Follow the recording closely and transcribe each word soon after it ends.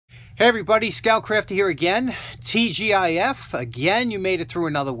Hey everybody, Scoutcrafter here again. TGIF, again, you made it through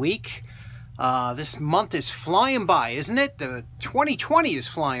another week. This month is flying by, isn't it? The 2020 is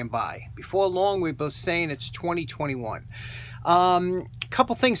flying by. Before long, we're both saying it's 2021.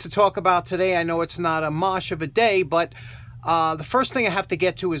 Couple things to talk about today. I know it's not a mosh of a day, but the first thing I have to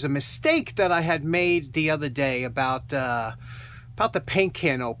get to is a mistake that I had made the other day about the paint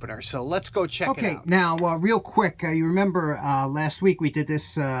can opener. So let's go check it out. Okay, now real quick, you remember last week we did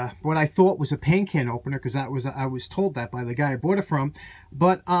this, what I thought was a paint can opener, because I was told that by the guy I bought it from,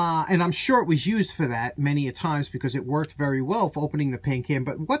 but and I'm sure it was used for that many a times because it worked very well for opening the paint can.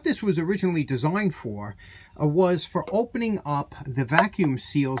 But what this was originally designed for was for opening up the vacuum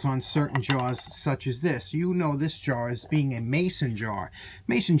seals on certain jars such as this. You know this jar as being a mason jar.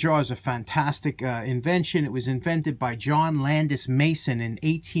 Mason jar is a fantastic invention. It was invented by John Landis Mason in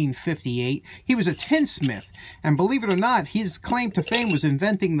 1858. He was a tinsmith, and believe it or not, his claim to fame was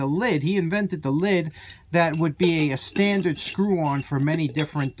inventing the lid. He invented the lid that would be a standard screw-on for many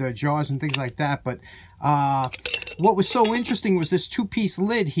different jars and things like that. But what was so interesting was this two-piece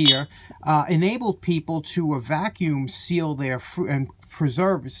lid here enabled people to vacuum seal their fruit and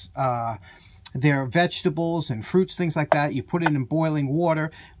preserves their vegetables and fruits, things like that. You put it in boiling water,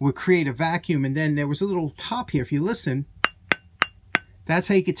 would create a vacuum, and then there was a little top here. If you listen, that's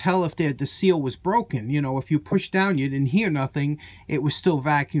how you could tell if the seal was broken. You know, if you push down, you didn't hear nothing, it was still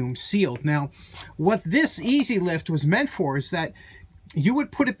vacuum sealed. Now, what this Easy Lift was meant for is that you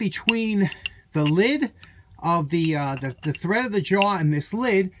would put it between the lid of the thread of the jar and this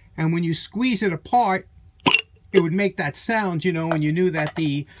lid, and when you squeeze it apart, it would make that sound, you know, and you knew that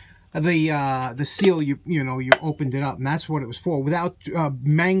the seal, you opened it up, and that's what it was for, without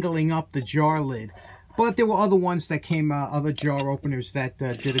mangling up the jar lid. But there were other ones that came, other jar openers that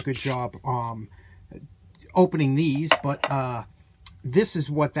did a good job opening these, but this is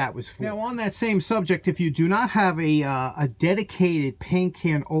what that was for. Now, on that same subject, if you do not have a dedicated paint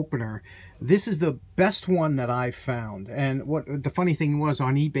can opener, this is the best one that I've found. And what the funny thing was,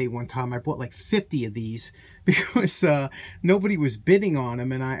 on eBay one time, I bought like 50 of these because nobody was bidding on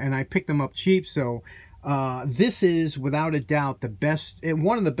them, and I picked them up cheap. So this is without a doubt the best,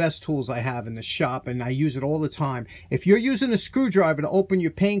 one of the best tools I have in the shop, and I use it all the time. If you're using a screwdriver to open your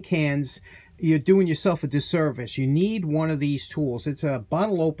paint cans, you're doing yourself a disservice. You need one of these tools. It's a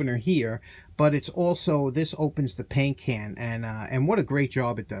bottle opener here, but it's also, this opens the paint can, and what a great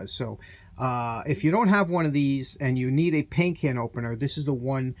job it does. So if you don't have one of these and you need a paint can opener, this is the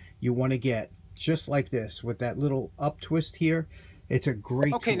one you want to get, just like this with that little up twist here. It's a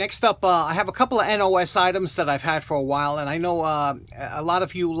great tool. Next up, I have a couple of N.O.S. items that I've had for a while, and I know a lot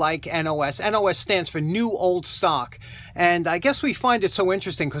of you like N.O.S. N.O.S. stands for New Old Stock, and I guess we find it so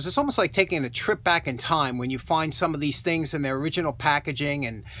interesting because it's almost like taking a trip back in time when you find some of these things in their original packaging,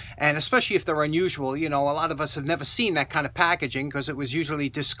 and especially if they're unusual. You know, a lot of us have never seen that kind of packaging because it was usually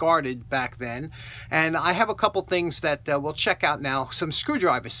discarded back then. And I have a couple things that we'll check out now. Some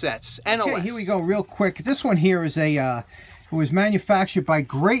screwdriver sets, N.O.S. Okay, here we go real quick. This one here is a... it was manufactured by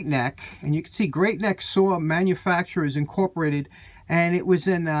Great Neck, and you can see Great Neck Saw Manufacturers Incorporated, and it was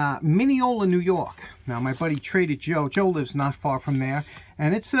in Mineola, New York. Now, my buddy Trader Joe lives not far from there,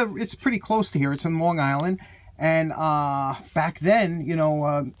 and it's pretty close to here. It's in Long Island, and back then, you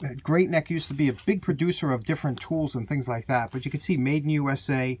know, Great Neck used to be a big producer of different tools and things like that. But you can see Made in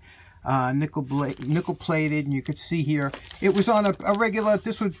USA, nickel plated, and you could see here it was on a regular.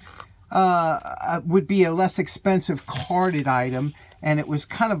 This would be a less expensive carded item, and it was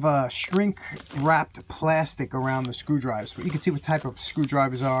kind of a shrink wrapped plastic around the screwdrivers. But you can see what type of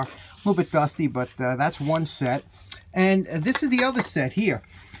screwdrivers are. A little bit dusty, but that's one set. And this is the other set here.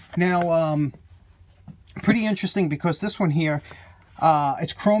 Now, pretty interesting because this one here,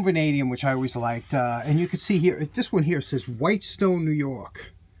 it's chrome vanadium, which I always liked. And you can see here, this one here says Whitestone, New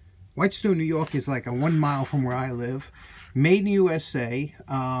York. Whitestone, New York is like 1 mile from where I live. Made in USA.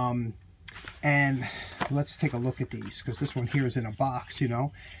 And let's take a look at these, because this one here is in a box, you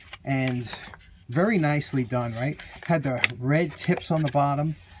know, and very nicely done, right? Had the red tips on the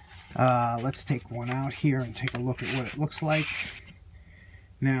bottom. Let's take one out here and take a look at what it looks like.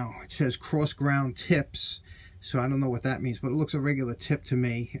 Now, it says cross ground tips, so I don't know what that means, but it looks a regular tip to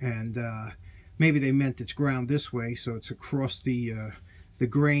me, and maybe they meant it's ground this way, so it's across the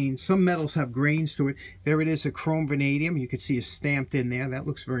grain. Some metals have grains to it. There it is, a chrome vanadium. You can see it's stamped in there. That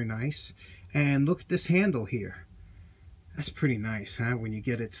looks very nice. And look at this handle here. That's pretty nice, huh? When you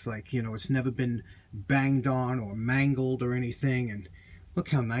get it, it's like, you know, it's never been banged on or mangled or anything. And look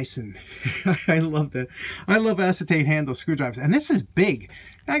how nice, and I love that. I love acetate handle screwdrivers. And this is big.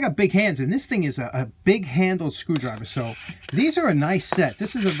 I got big hands, and this thing is a big handled screwdriver. So these are a nice set.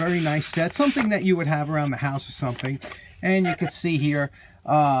 This is a very nice set, something that you would have around the house or something. And you can see here,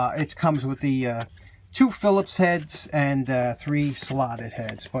 it comes with the 2 Phillips heads and 3 slotted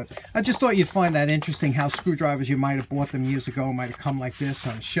heads. But I just thought you'd find that interesting, how screwdrivers, you might have bought them years ago, might have come like this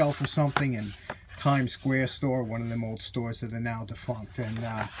on a shelf or something in Times Square store, one of them old stores that are now defunct. And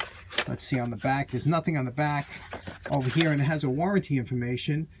let's see on the back, there's nothing on the back over here, and it has a warranty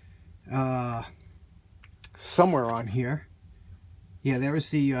information somewhere on here. Yeah, there is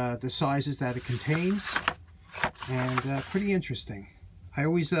the sizes that it contains, and pretty interesting. I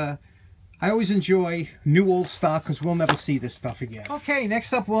always enjoy new old stock because we'll never see this stuff again. Okay,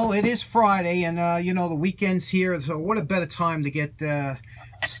 next up, well, it is Friday, and you know, the weekend's here, so what a better time to get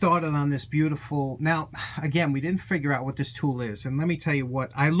started on this beautiful. Now, again, we didn't figure out what this tool is, and let me tell you what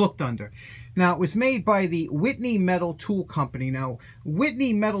I looked under. Now, it was made by the Whitney Metal Tool Company. Now,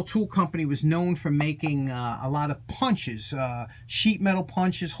 Whitney Metal Tool Company was known for making a lot of punches, sheet metal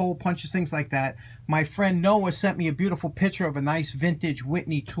punches, hole punches, things like that. My friend Noah sent me a beautiful picture of a nice vintage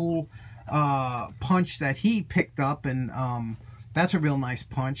Whitney tool punch that he picked up, and that's a real nice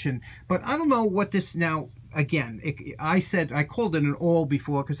punch. But I don't know what this now. Again, I called it an awl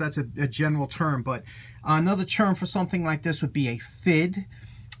before because that's a general term, but another term for something like this would be a fid.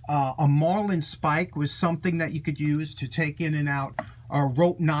 A marlin spike was something that you could use to take in and out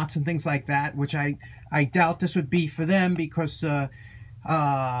rope knots and things like that, which I doubt this would be for them, because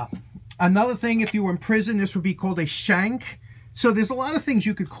another thing, if you were in prison, this would be called a shank. So there's a lot of things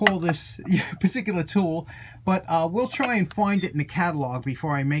you could call this particular tool, but we'll try and find it in the catalog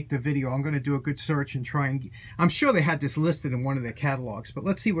before I make the video. I'm going to do a good search and try and... I'm sure they had this listed in one of their catalogs, but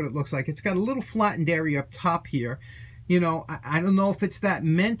let's see what it looks like. It's got a little flattened area up top here. You know, I don't know if it's that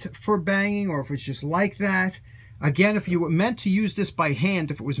meant for banging or if it's just like that. Again, if you were meant to use this by hand,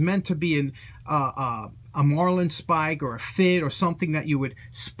 if it was meant to be a marlin spike or a fid or something that you would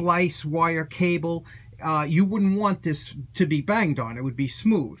splice wire cable, you wouldn't want this to be banged on. It would be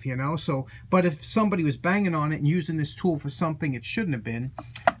smooth, you know. So, but if somebody was banging on it and using this tool for something it shouldn't have been.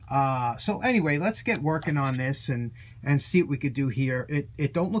 So anyway, let's get working on this and see what we could do here.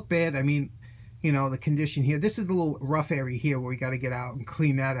 It don't look bad. I mean, you know, the condition here. This is the little rough area here where we got to get out and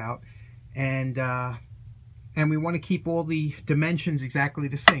clean that out. And we want to keep all the dimensions exactly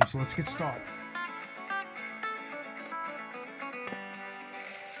the same. So let's get started.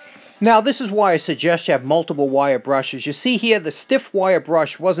 Now, this is why I suggest you have multiple wire brushes. You see here, the stiff wire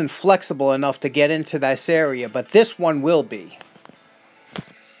brush wasn't flexible enough to get into this area, but this one will be.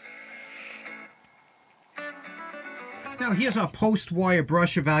 Now, here's our post-wire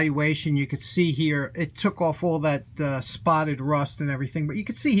brush evaluation. You could see here, it took off all that spotted rust and everything, but you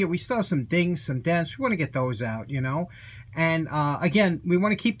can see here, we still have some dings, some dents. We want to get those out, you know. And again, we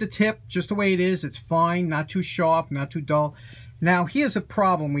want to keep the tip just the way it is. It's fine, not too sharp, not too dull. Now, here's a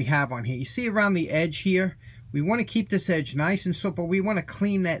problem we have on here. You see around the edge here, we want to keep this edge nice and so, but we want to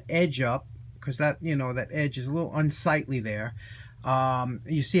clean that edge up because that, you know, that edge is a little unsightly there.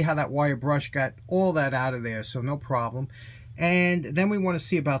 You see how that wire brush got all that out of there, so no problem. And then we want to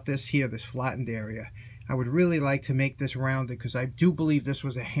see about this here, this flattened area. I would really like to make this rounded because I do believe this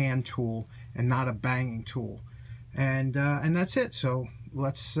was a hand tool and not a banging tool. And that's it. So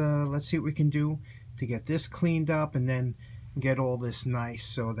let's see what we can do to get this cleaned up and then get all this nice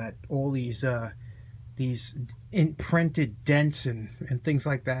so that all these imprinted dents and things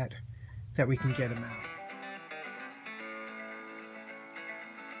like that we can get them out.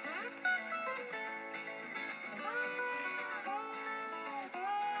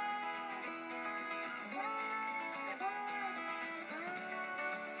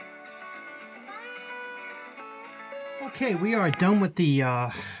 Okay, we are done with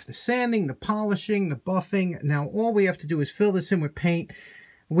the sanding, the polishing, the buffing. Now all we have to do is fill this in with paint.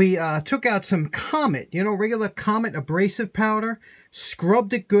 We took out some Comet, you know, regular Comet abrasive powder,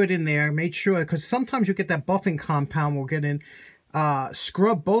 scrubbed it good in there, made sure, because sometimes you get that buffing compound we'll get in,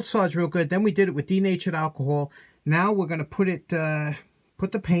 scrub both sides real good. Then we did it with denatured alcohol. Now we're going to put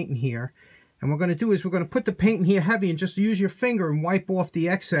the paint in here. And what we're going to do is we're going to put the paint in here heavy and just use your finger and wipe off the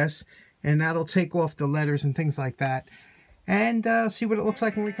excess. And that'll take off the letters and things like that. And see what it looks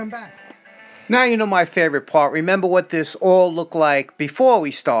like when we come back. Now you know my favorite part. Remember what this all looked like before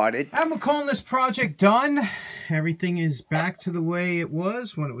we started. And we're calling this project done. Everything is back to the way it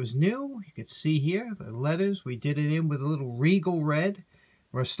was when it was new. You can see here the letters. We did it in with a little Regal red,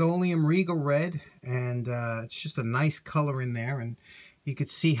 Rust-Oleum Regal red. And it's just a nice color in there. And you can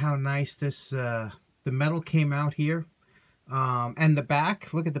see how nice this the metal came out here. And the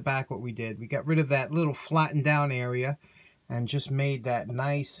back, look at the back what we did. We got rid of that little flattened down area. and just made that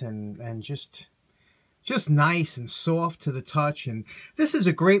nice and just nice and soft to the touch. And this is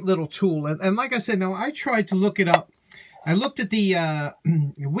a great little tool. And like I said, now I tried to look it up. I looked at the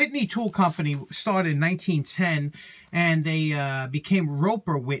Whitney Tool Company, started in 1910, and they became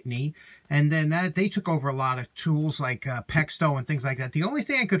Roper-whitney, and then they took over a lot of tools like Pexto and things like that. The only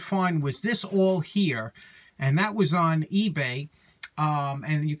thing I could find was this awl here, and that was on eBay.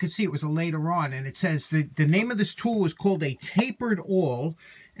 And you can see it was a later on, and it says the name of this tool was called a tapered awl.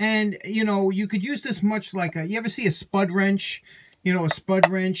 And, you know, you could use this much like you ever see a spud wrench? You know, a spud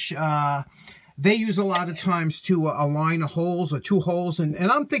wrench, they use a lot of times to align holes or two holes. And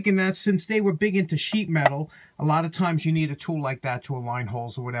I'm thinking that since they were big into sheet metal, a lot of times you need a tool like that to align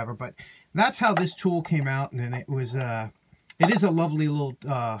holes or whatever. But that's how this tool came out, and it was, it is a lovely little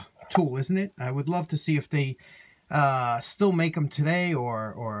tool, isn't it? I would love to see if they still make them today,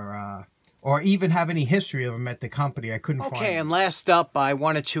 or even have any history of them at the company. I couldn't find them. Okay, and last up, I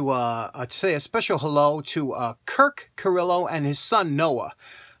wanted to say a special hello to Kirk Carrillo and his son Noah.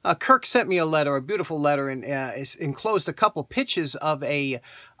 Kirk sent me a letter, a beautiful letter, and it's enclosed a couple pictures of a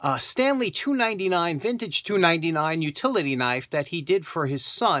Stanley 299, vintage 299 utility knife that he did for his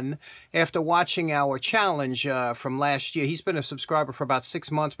son after watching our challenge from last year. He's been a subscriber for about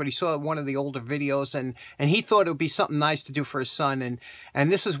 6 months, but he saw one of the older videos, and he thought it would be something nice to do for his son,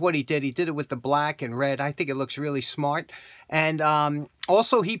 and this is what he did. He did it with the black and red. I think it looks really smart. And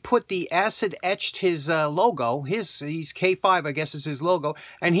also, he put the acid etched his logo. He's K5, I guess, is his logo,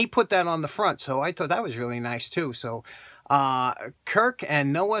 and he put that on the front. So I thought that was really nice too. So Kirk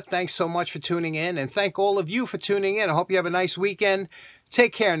and Noah, thanks so much for tuning in, and thank all of you for tuning in. I hope you have a nice weekend.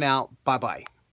 Take care now. Bye bye.